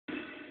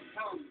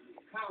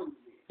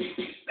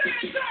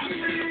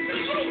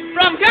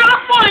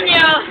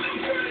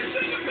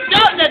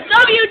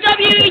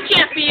WWE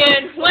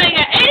Champion, weighing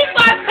at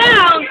 85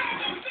 pounds,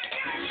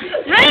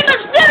 Rey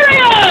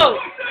Mysterio!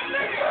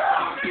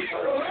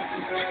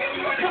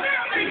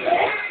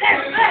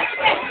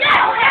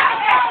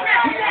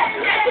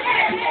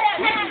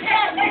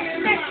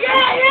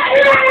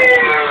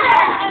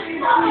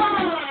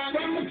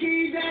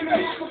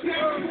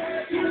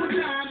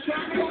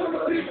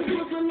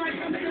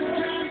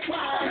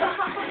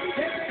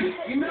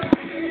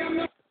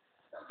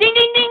 Ding,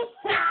 ding, ding!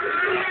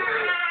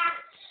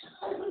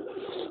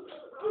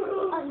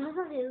 哦，你们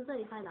上次也是这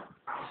里拍的。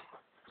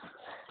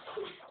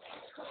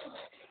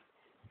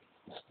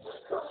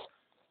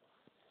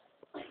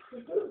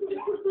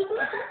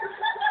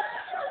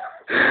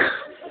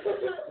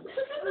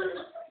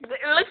It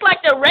looks like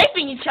they're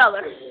raping each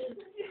other.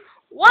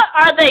 What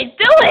are they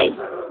doing?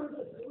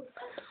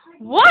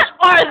 What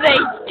are they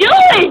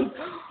doing?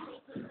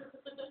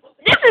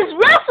 This is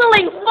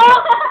wrestling,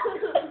 folks!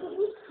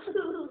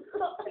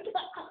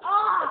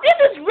 This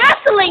is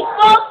wrestling,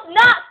 folks,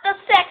 not the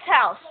sex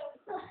house.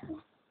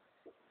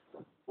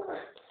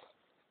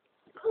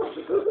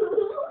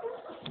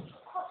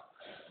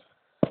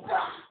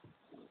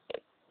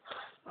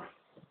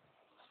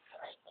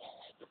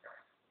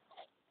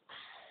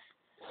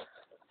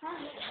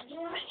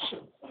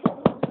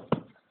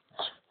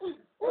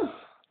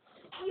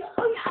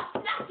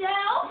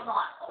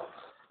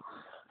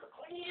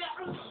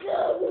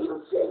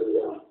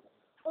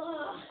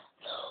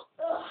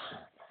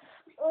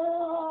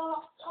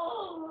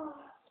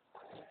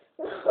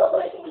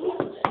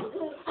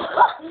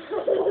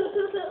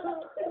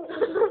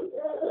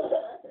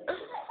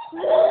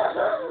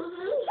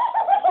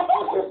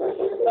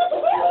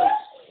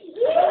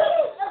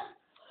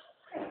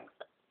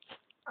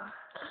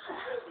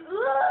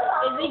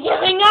 Is he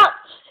giving up?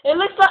 It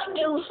looks like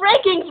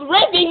Frankie's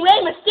raping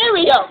Rey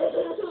Mysterio.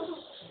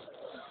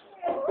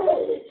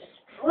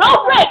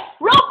 Rope break!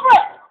 Rope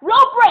break!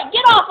 Rope break!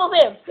 Get off of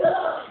him!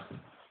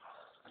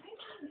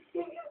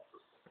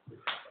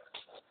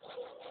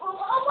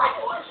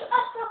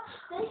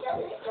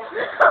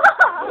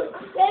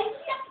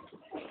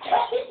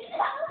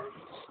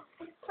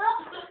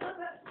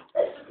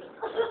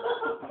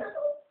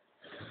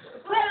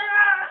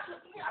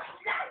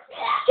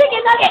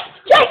 Chicken nugget!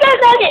 Chicken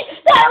nugget!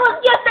 That was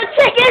just a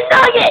chicken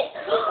nugget!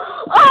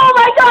 Oh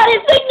my god,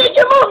 his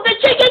signature move, the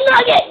chicken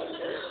nugget!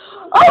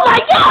 Oh my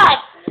god!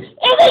 Is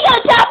he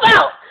gonna tap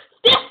out?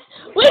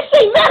 We've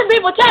seen many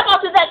people tap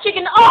out to that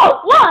chicken. Oh,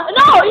 what?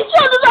 No, he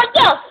shows it right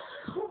there!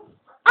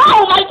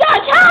 Oh my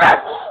god,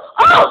 counter!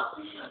 Oh!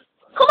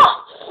 Come on!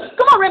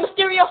 Come on, Rey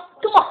Mysterio!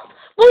 Come on!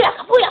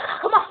 Booyaka, booyaka!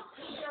 Come on!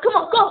 Come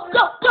on, go,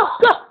 go, go,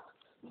 go!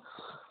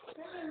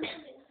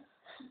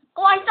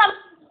 Come on, he's done!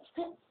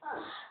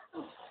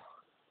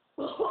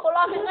 Pull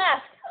off his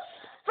mask.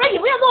 Frankie,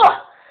 不要动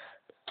了！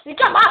你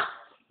干嘛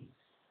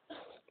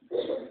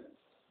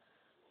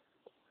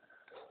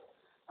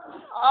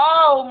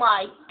 ？Oh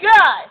my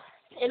god!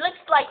 It looks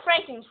like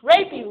Frankie's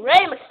raping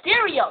Rey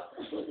Mysterio.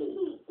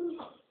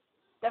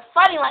 They're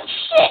fighting like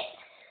shit.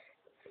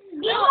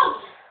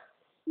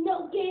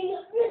 No game,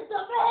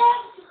 Mr.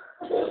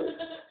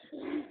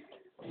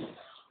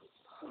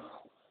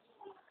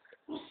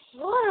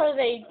 What are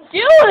they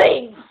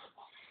doing?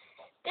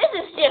 This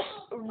is just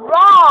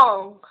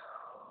wrong.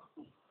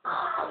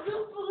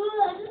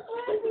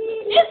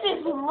 This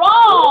is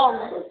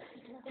wrong.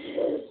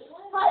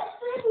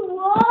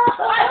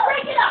 Alright,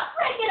 break it up,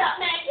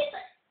 man.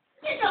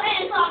 Get your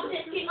hands off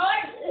this kid,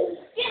 alright?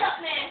 Get up,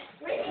 man.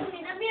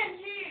 你的面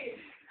具。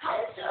还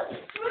是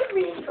追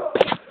名狗。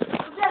等一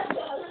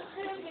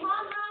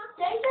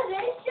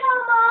下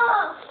嘛。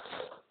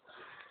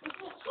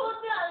脱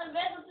掉了，别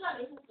人都知道你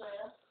是谁了。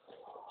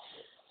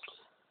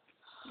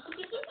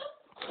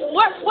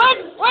Where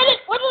did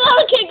the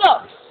other kid go?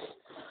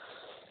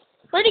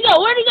 Where'd he go?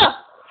 Where'd he go?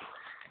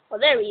 Oh,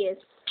 there he is.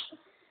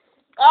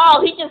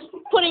 Oh, he's just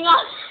putting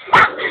on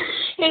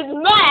his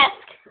mask.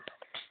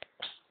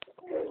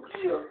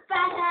 You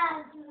fat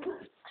ass.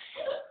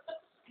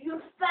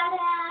 You fat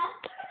ass.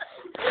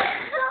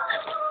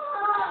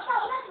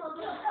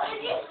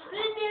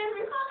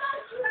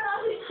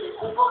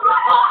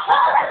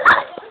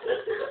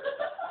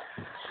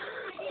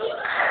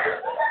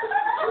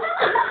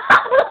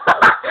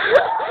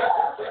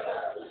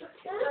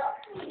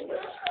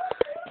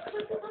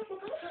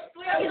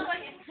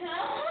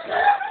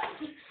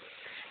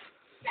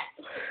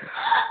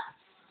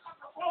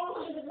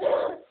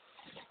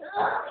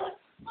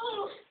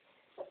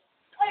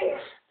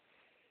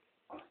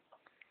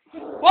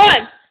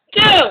 One,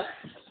 two.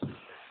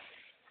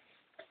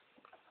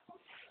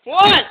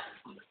 One.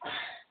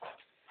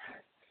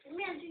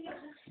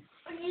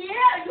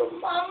 Yeah, your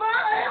mama.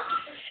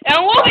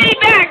 And we'll be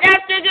back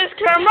after this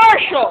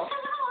commercial.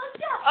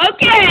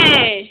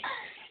 Okay.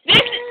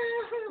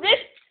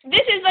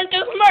 This is like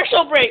a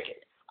commercial break.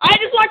 I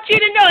just want you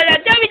to know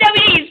that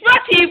WWE is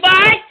brought to you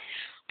by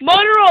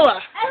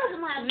Motorola,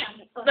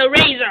 the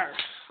Razr.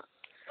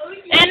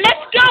 And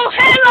let's go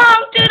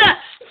headlong to the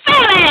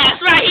fat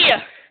ass right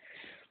here.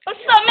 What's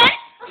up, man?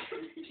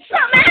 What's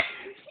up, man?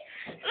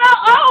 No,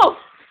 oh.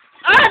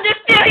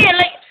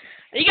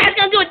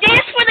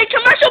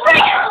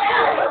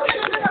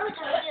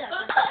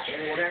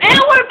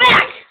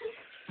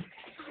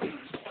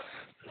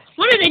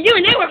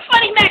 doing? They were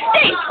fighting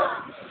backstage.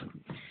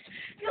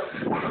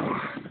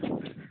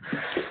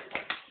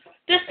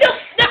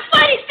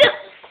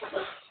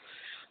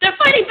 They're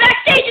fighting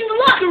backstage in the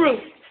locker room.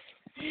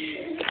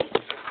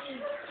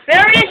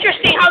 Very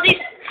interesting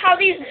how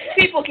these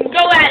people can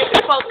go at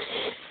it, folks.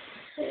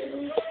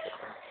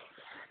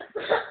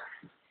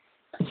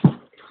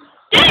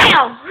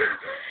 Damn!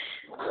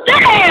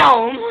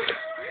 Damn!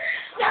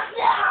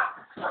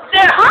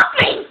 They're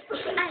humping!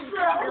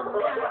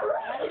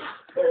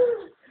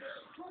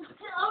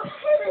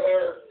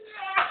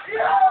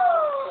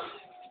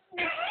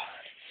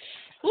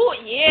 Oh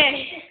yeah!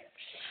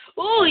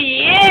 Oh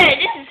yeah!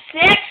 This is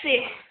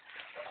sexy!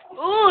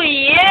 Oh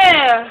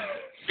yeah!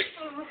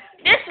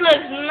 This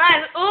looks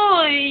nice!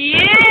 Oh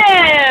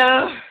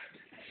yeah!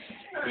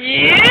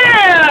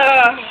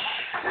 Yeah!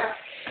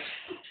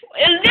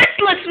 And this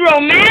looks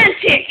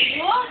romantic!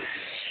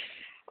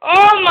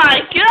 Oh my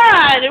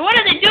God! What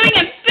are they doing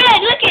in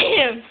bed? Look at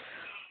him!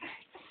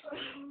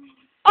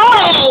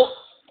 Oh!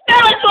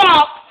 That was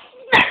wrong!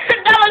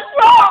 That was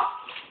wrong!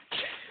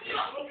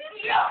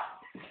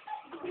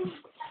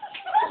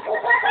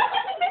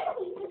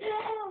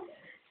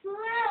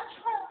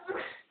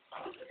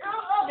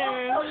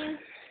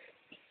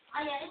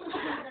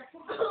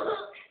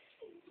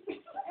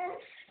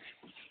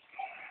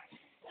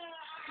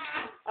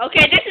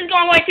 Okay, this is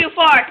going way too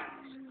far.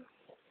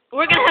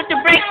 We're gonna have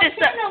to break this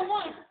up.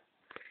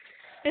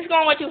 This is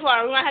going way too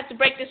far. We're gonna have to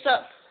break this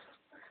up.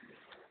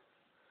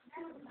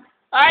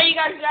 Alright, you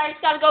guys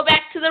gotta go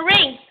back to the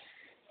ring.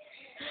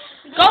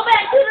 Go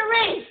back to the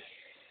ring.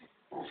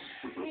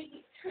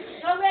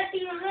 Go back to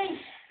the ring.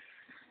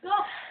 Go.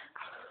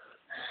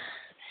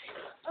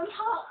 I'm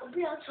hot.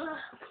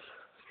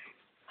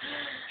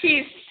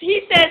 He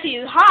says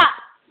he's hot.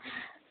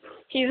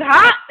 He's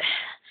hot?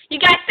 You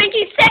guys think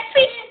he's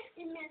sexy?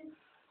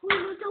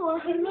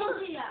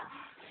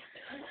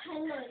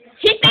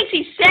 He thinks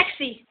he's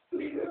sexy.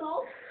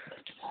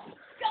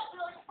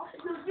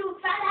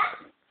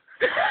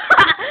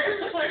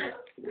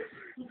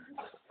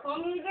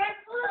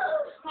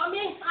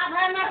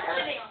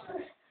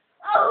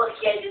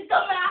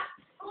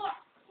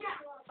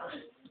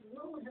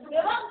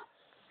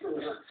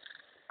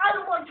 I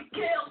don't want to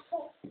kill.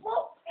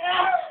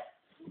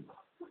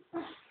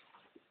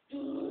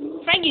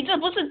 Frankie， 这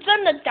不是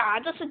真的打，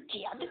这是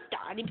假的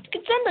打。你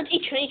真的一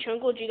拳一拳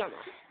过去干嘛？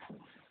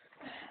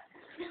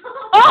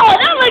 Oh,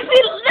 that looks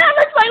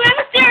like Rey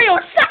Mysterio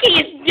sucking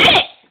his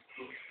dick.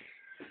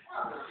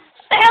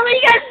 What the hell are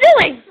you guys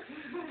doing?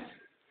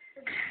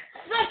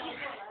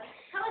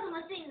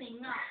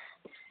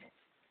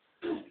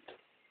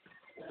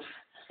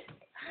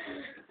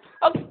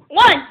 Oh,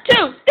 1, 2,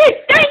 3,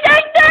 ding,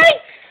 ding, ding!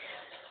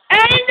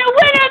 And the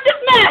winner of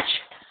this match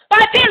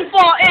by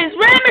pinfall is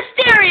Rey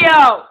Mysterio.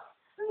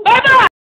 Bye bye.